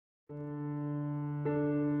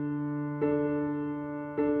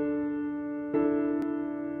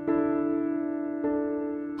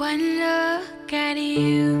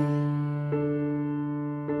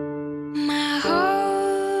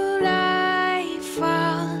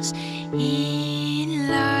falls in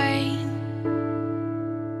line.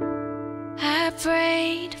 I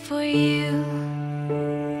prayed for you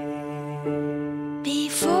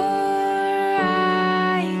before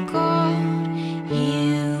I called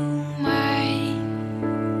you mine.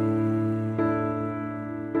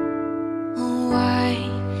 Oh, I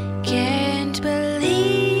can't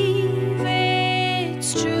believe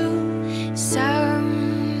it's true sometimes.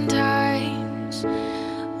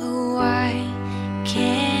 Oh, I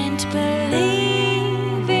can't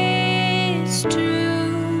believe it's true.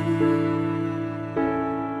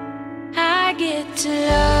 I get to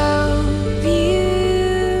love you.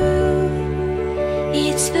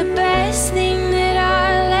 It's the best thing that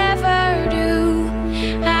I'll ever do.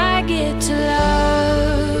 I get to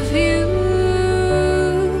love you.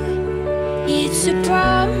 It's a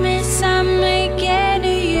promise I'm making to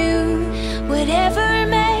you. Whatever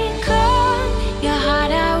may come, your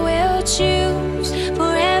heart I will choose.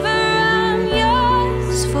 Forever I'm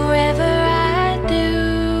yours, forever I do.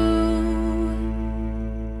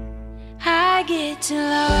 I get to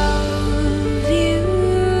love you.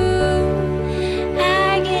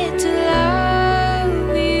 I get to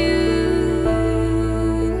love you.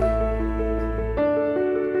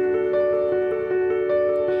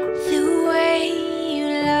 The way you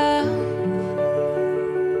love,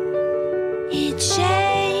 it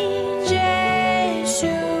changes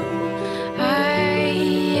who I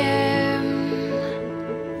am.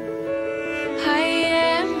 I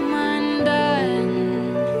am undone.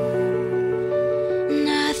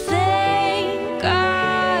 Nothing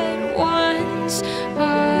God wants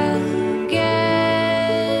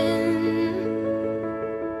again.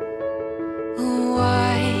 Oh,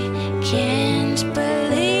 I can't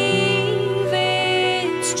believe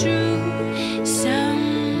it's true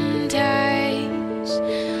sometimes.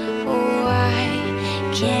 Oh, I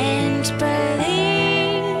can't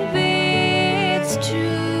believe it's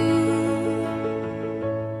true.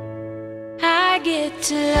 I get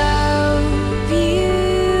to love you.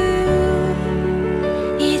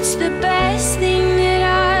 It's the best thing that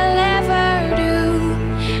I'll ever do.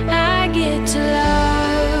 I get to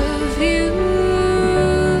love you.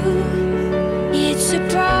 It's a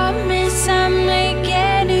promise I'm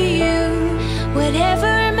making to you.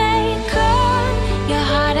 Whatever may come, your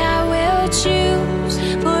heart I will choose.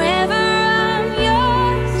 Forever I'm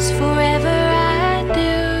yours, forever I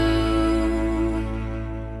do.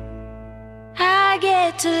 I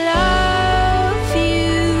get to love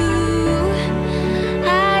you.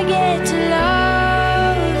 I get to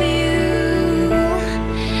love you.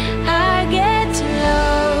 I get to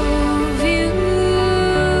love you.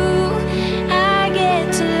 I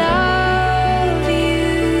get to love you.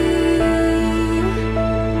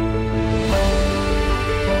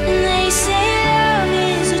 And they say love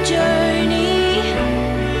is a journey.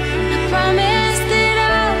 I promise that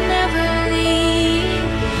I'll never leave.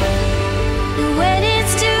 And when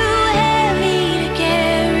it's too heavy to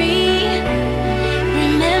carry,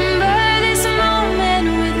 remember this moment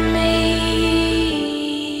with me.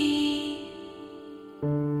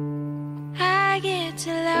 I get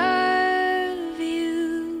to love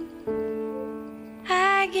you. I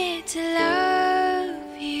get to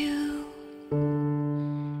love you.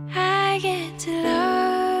 I get to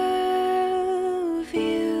love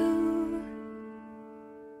you.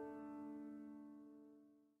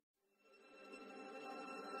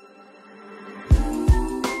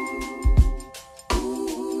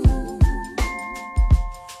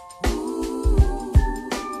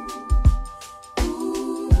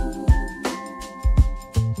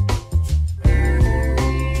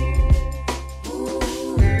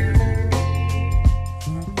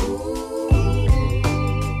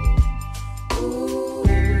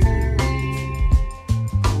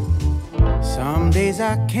 Some days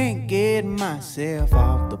I can't get myself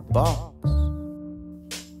out the box.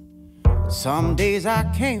 Some days I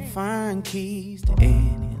can't find keys to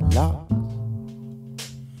any lock.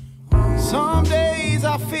 Some days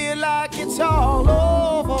I feel like it's all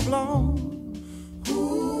overblown.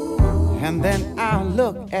 And then I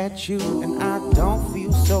look at you and I don't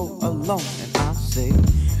feel so alone. And I say,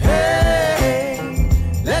 hey,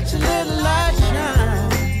 let your little light shine.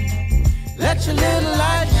 Let your little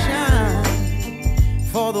light shine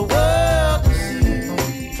for the world to see.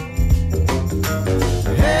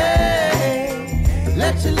 Hey,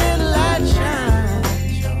 let your little light shine.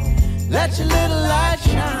 Let your little light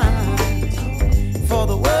shine for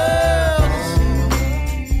the world to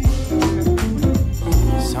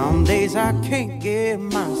see. Some days I can't get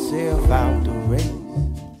myself out the race.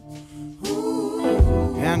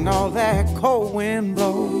 And all that cold wind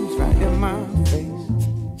blows right in my face.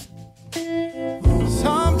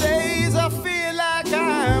 Some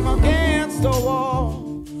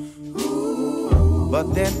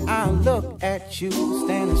But then I look at you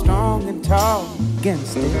standing strong and tall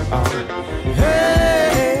against it all.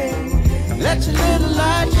 Hey, let your little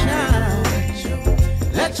light shine.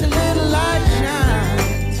 Let your little light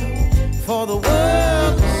shine for the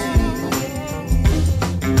world to see.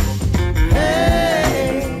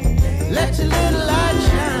 Hey, let your little light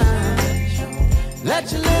shine.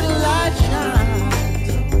 Let your little light shine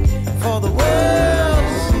for the world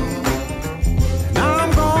to see. And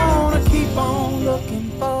I'm gonna keep on looking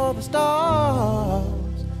for the stars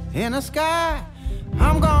in the sky.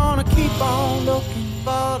 I'm gonna keep on looking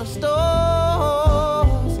for the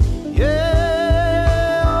stars. Yeah.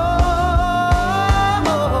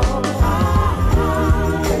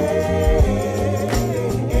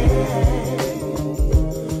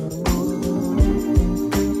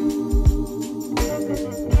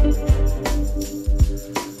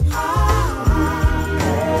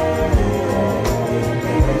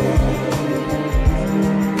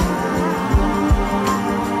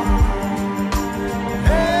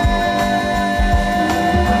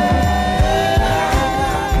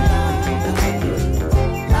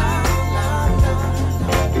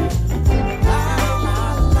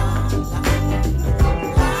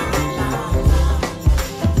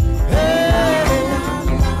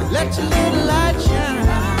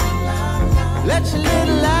 Let your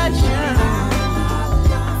little light shine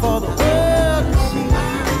for the world to see.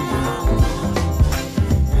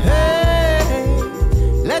 Hey,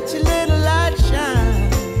 let your little light shine.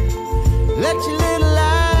 Let your little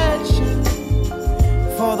light shine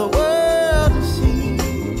for the world to see.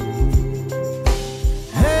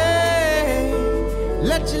 Hey,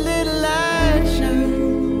 let your little light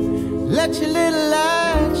shine. Let your little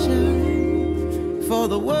light shine for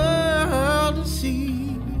the world to see.